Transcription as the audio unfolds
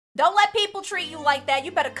Don't let people treat you like that.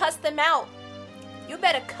 You better cuss them out. You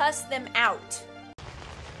better cuss them out.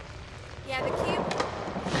 Yeah, the cube.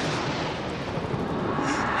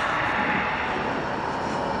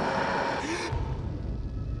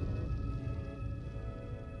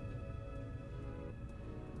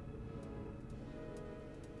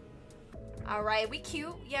 All right, we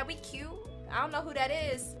cute. Yeah, we cute. I don't know who that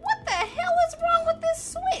is. What the hell is wrong with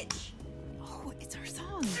this switch? Oh, it's our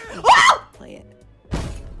song. Oh! Play it.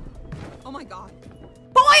 Oh my god.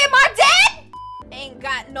 Boy, am I dead? Ain't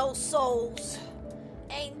got no souls.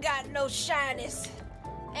 Ain't got no shyness.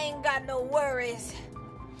 Ain't got no worries.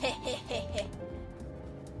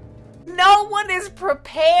 No one is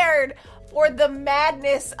prepared for the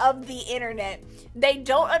madness of the internet. They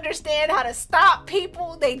don't understand how to stop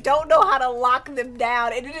people. They don't know how to lock them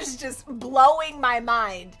down. And it is just blowing my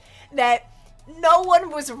mind that no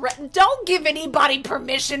one was don't give anybody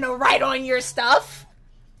permission to write on your stuff.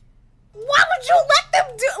 Why would you let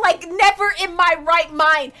them do, like, never in my right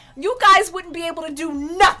mind. You guys wouldn't be able to do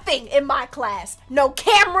nothing in my class. No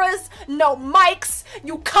cameras, no mics.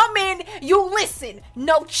 You come in, you listen.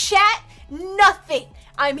 No chat, nothing.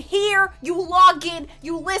 I'm here, you log in,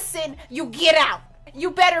 you listen, you get out.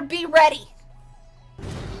 You better be ready.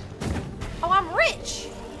 Oh, I'm rich.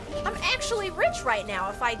 I'm actually rich right now.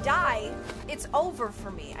 If I die, it's over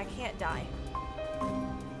for me. I can't die.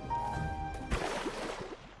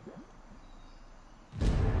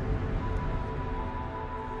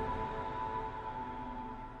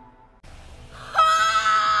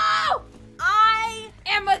 Oh! I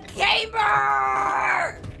am a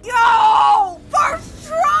gamer! Yo! First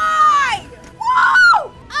try!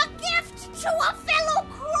 Woo! A gift to a fellow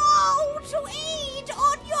crow to aid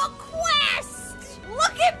on your quest!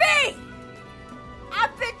 Look at me!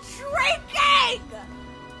 I've been drinking!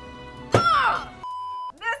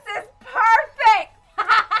 This is perfect!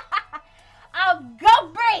 I'm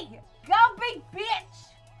Gumby! Gumby, bitch!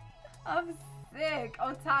 I'm sick.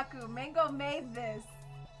 Otaku. Mango made this.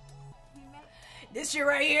 This shit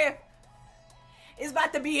right here is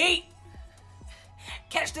about to be eat.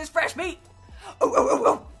 Catch this fresh meat. Ooh, ooh, ooh,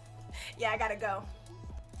 ooh. Yeah, I gotta go.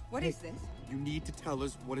 What is this? You need to tell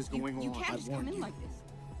us what is going on. You can't just come in like this.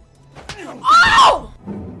 Oh!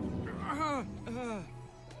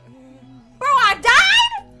 Bro, I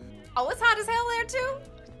died? Oh, it's hot as hell there too?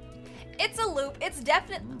 It's a loop. It's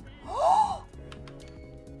definitely... Oh!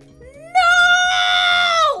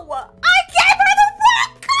 No! I gave her the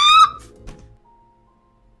wrong cup!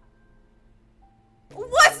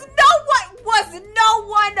 Was no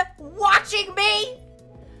one watching me?